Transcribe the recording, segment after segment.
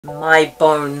My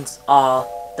bones are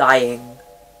dying.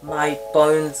 My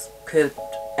bones could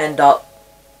end up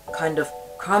kind of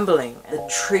crumbling.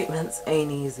 The treatments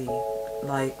ain't easy.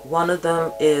 Like, one of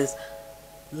them is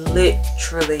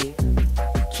literally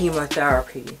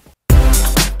chemotherapy.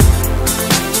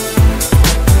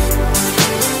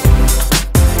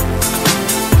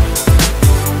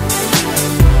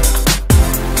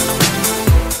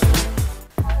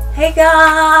 Hey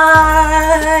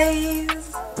guys!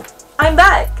 I'm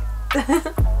back!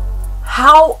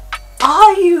 How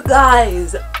are you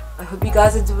guys? I hope you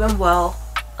guys are doing well.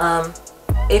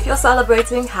 If you're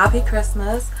celebrating, happy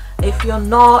Christmas. If you're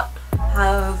not,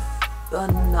 have a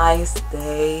nice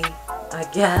day, I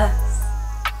guess.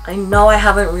 I know I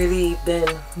haven't really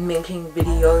been making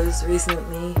videos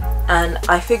recently, and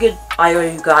I figured I owe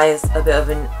you guys a bit of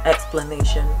an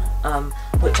explanation,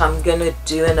 which I'm gonna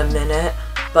do in a minute.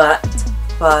 But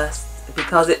first,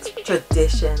 because it's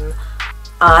tradition,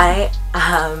 I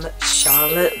am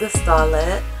Charlotte the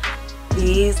Starlet.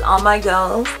 These are my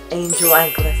girls, Angel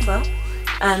and Glissa,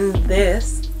 and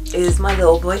this is my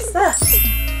little boy Seth.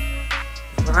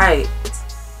 Right.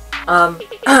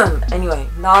 Anyway,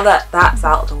 now that that's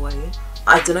out of the way,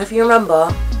 I don't know if you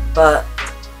remember, but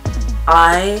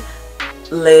I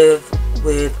live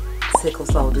with sickle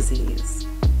cell disease,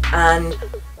 and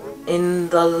in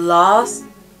the last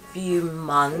few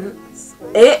months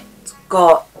it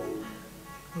got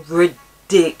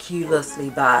ridiculously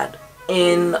bad.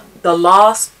 In the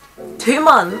last 2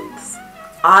 months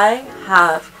I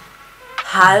have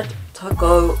had to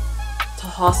go to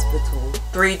hospital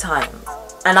 3 times,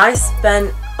 and I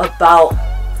spent about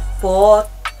 4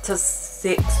 to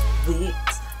 6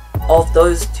 weeks of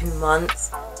those 2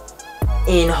 months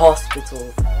in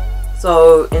hospital.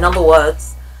 So in other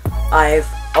words, I've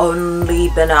only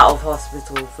been out of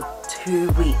hospital for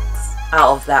 2 weeks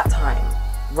out of that time,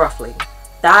 roughly.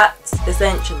 That's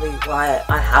essentially why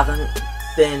I haven't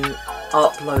been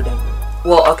uploading.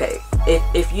 Well, okay,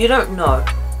 if you don't know,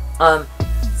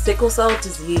 sickle cell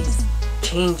disease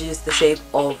changes the shape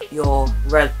of your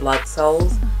red blood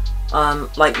cells.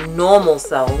 Like, normal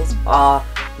cells are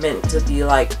meant to be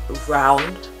like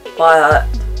round, but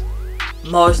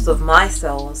most of my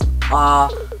cells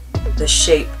are the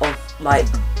shape of like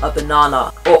a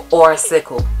banana or a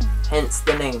sickle, hence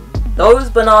the name.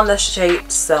 Those banana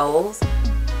shaped cells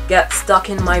get stuck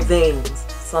in my veins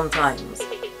sometimes,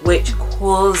 which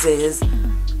causes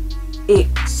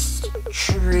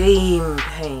extreme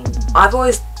pain. I've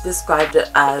always described it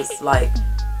as like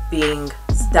being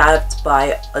stabbed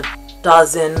by a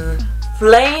dozen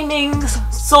flaming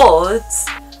swords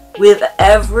with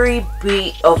every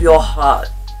beat of your heart.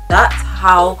 That's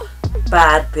how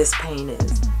bad this pain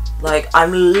is. Like,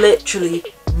 I'm literally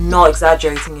not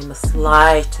exaggerating in the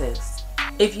slightest.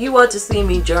 If you were to see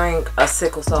me during a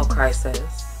sickle cell crisis,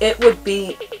 it would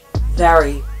be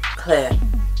very clear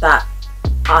that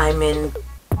I'm in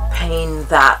pain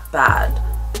that bad,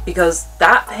 because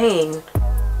that pain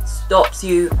stops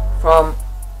you from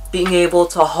being able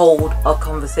to hold a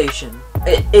conversation.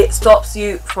 It stops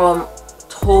you from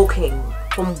talking,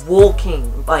 from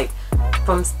walking, like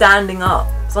from standing up,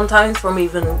 sometimes from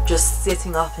even just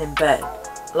sitting up in bed.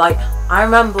 Like, I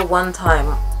remember one time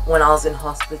when I was in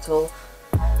hospital,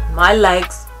 my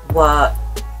legs were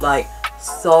like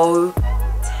so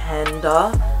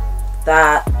tender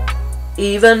that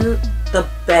even the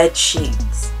bed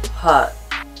sheets hurt,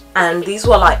 and these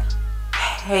were like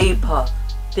paper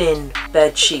thin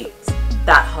bed sheets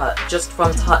that hurt just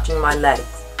from touching my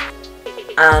legs.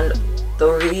 And the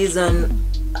reason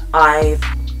I've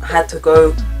had to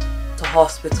go to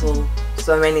hospital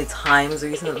so many times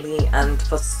recently and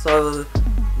for so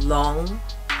long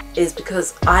is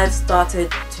because I've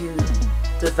started to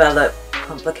develop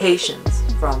complications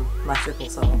from my sickle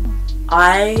cell.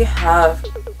 I have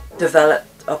developed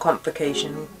a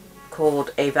complication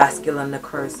called avascular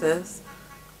necrosis,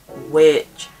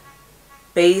 which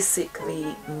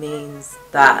basically means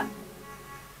that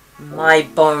my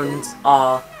bones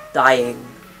are dying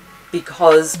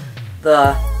because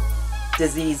the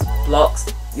disease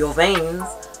blocks your veins.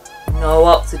 No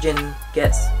oxygen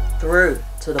gets through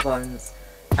to the bones,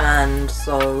 and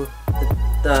so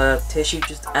the tissue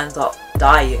just ends up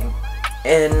dying.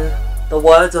 In the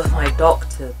words of my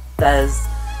doctor, there's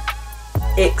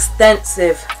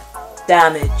extensive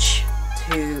damage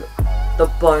to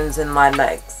the bones in my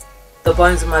legs. The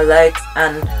bones in my legs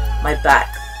and my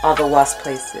back are the worst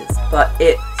places, but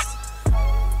it's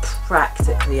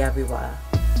practically everywhere.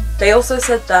 They also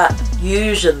said that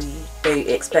usually they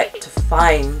expect to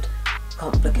find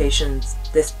complications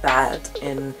this bad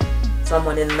in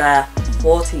someone in their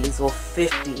 40s or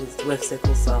 50s with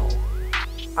sickle cell.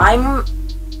 I'm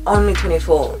only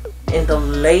 24. In the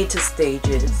later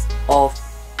stages of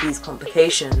these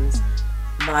complications,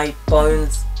 my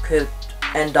bones could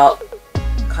end up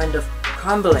kind of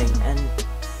crumbling and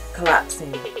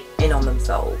collapsing in on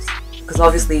themselves, because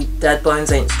obviously dead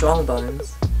bones ain't strong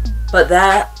bones. But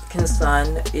their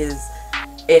concern is,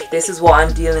 if this is what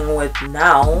I'm dealing with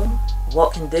now,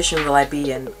 what condition will I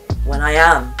be in when I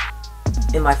am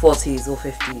in my 40s or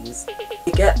 50s?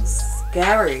 It gets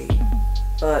scary.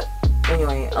 But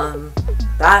anyway,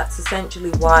 that's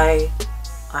essentially why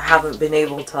I haven't been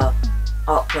able to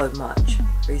upload much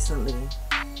recently.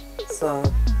 So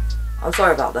I'm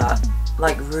sorry about that.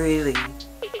 Like, really,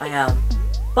 I am.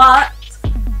 But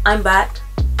I'm back.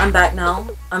 I'm back now.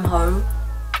 I'm home.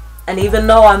 And even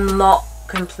though I'm not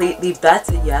completely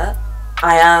better yet,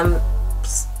 I am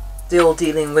still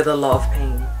dealing with a lot of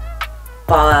pain.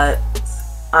 But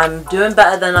I'm doing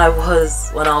better than I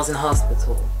was when I was in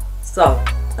hospital. So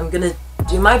I'm gonna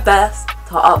do my best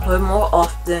to upload more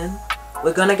often.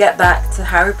 We're gonna get back to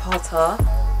Harry Potter.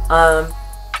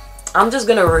 I'm just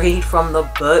gonna read from the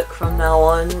book from now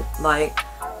on. Like,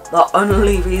 the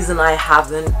only reason I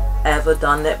haven't ever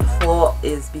done it before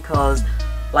is because,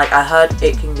 like, I heard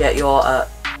it can get your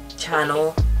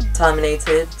channel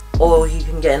terminated, or you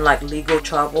can get in like legal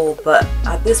trouble. But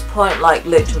at this point, like,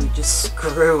 literally just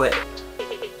screw it.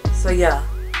 So yeah.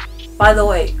 By the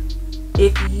way,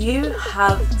 if you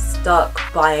have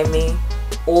stuck by me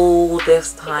all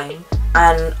this time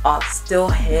and are still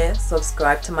here,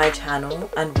 subscribed to my channel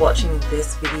and watching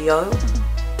this video,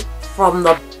 from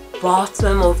the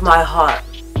bottom of my heart,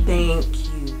 thank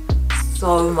you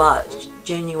so much,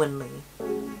 genuinely.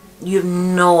 You have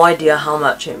no idea how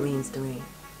much it means to me.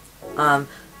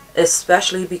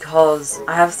 Especially because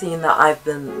I have seen that I've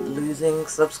been losing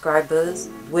subscribers,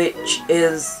 which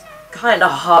is kind of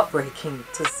heartbreaking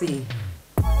to see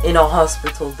in a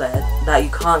hospital bed that you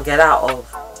can't get out of.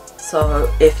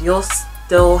 So if you're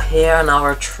still here and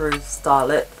are a true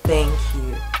Starlet, thank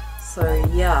you. So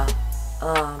yeah,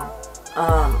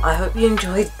 I hope you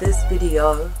enjoyed this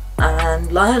video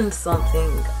and learned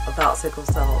something about sickle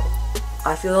cell.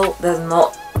 I feel there's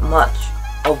not much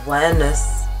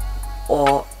awareness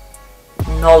or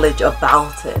knowledge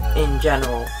about it in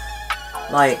general.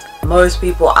 Like, most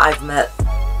people I've met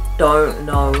don't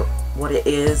know what it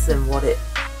is and what it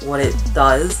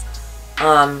does.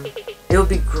 It would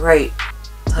be great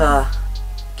to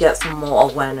get some more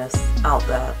awareness out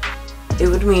there. It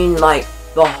would mean like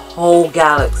the whole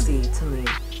galaxy to me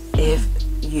if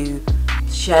you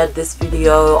shared this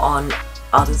video on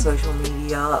other social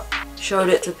media, showed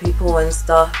it to people and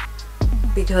stuff,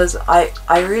 because I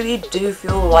really do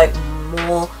feel like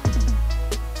more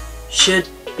should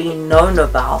be known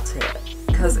about it,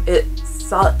 because it's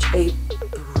such a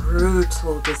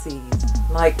brutal disease.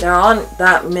 Like, there aren't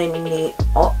that many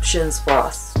options for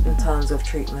us in terms of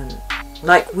treatment.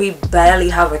 Like, we barely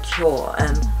have a cure,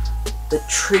 and the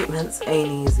treatments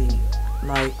ain't easy.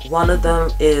 Like, one of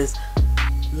them is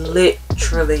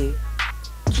literally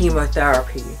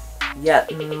chemotherapy, yet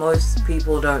most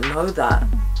people don't know that,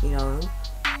 you know.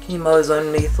 Chemo is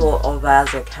only thought of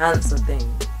as a cancer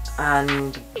thing,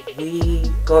 and we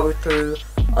go through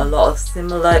a lot of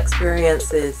similar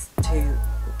experiences to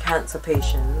cancer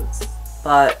patients,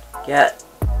 but get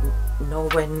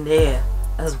nowhere near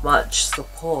as much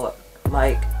support.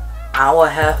 Like, our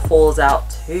hair falls out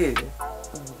too.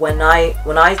 When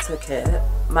I took it,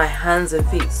 my hands and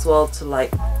feet swelled to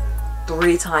like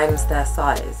 3 times their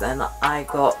size, and I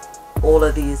got all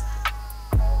of these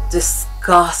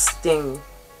disgusting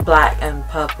black and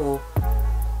purple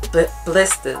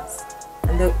blisters,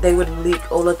 and they would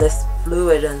leak all of this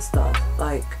fluid and stuff.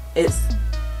 Like, it's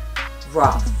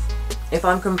rough. If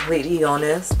I'm completely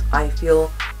honest, I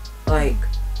feel like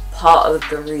part of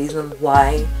the reason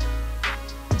why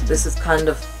this is kind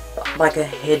of like a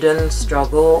hidden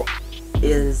struggle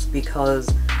is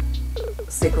because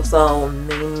sickle cell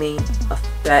mainly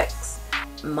affects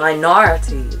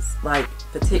minorities, like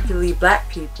particularly black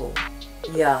people.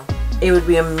 Yeah, it would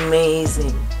be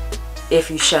amazing if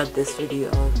you shared this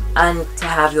video and to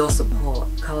have your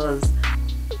support, because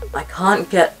I can't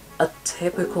get a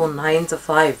typical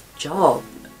 9-to-5 job,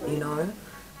 you know.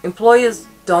 Employers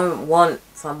don't want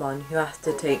someone who has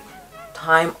to take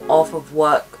time off of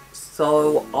work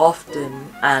so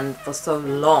often and for so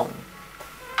long.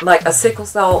 Like, a sickle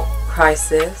cell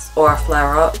crisis or a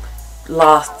flare-up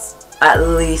lasts at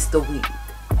least a week,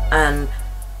 and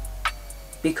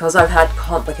because I've had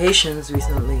complications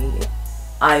recently,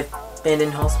 I've been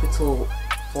in hospital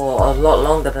for a lot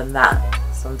longer than that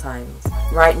sometimes.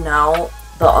 Right now,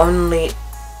 the only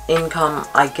income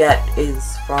I get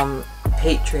is from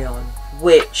Patreon,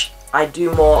 which I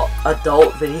do more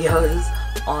adult videos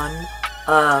on.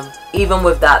 Even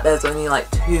with that, there's only like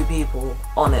 2 people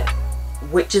on it,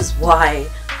 which is why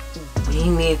we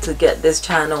need to get this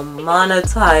channel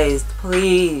monetized,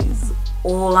 please.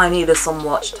 All I need is some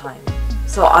watch time.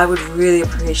 So I would really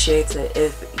appreciate it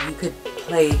if you could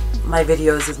play my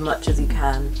videos as much as you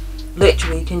can.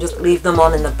 Literally, you can just leave them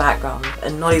on in the background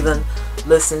and not even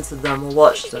listen to them or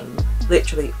watch them.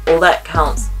 Literally, all that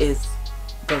counts is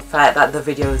the fact that the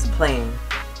video is playing.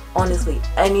 Honestly,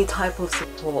 any type of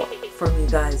support from you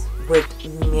guys would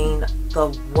mean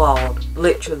the world.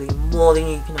 Literally, more than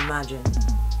you can imagine.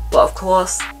 But of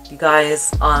course, you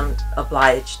guys aren't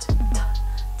obliged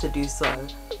to do so.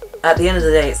 At the end of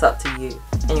the day, it's up to you.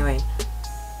 Anyway,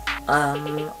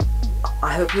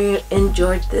 I hope you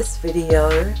enjoyed this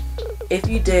video. If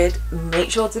you did, make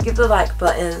sure to give the like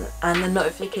button and the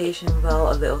notification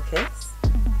bell a little kiss.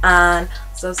 And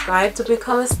subscribe to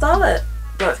become a starlet.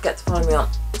 Don't forget to follow me on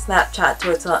Snapchat,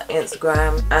 Twitter,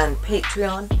 Instagram, and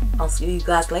Patreon. I'll see you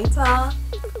guys later.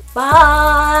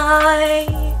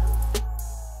 Bye!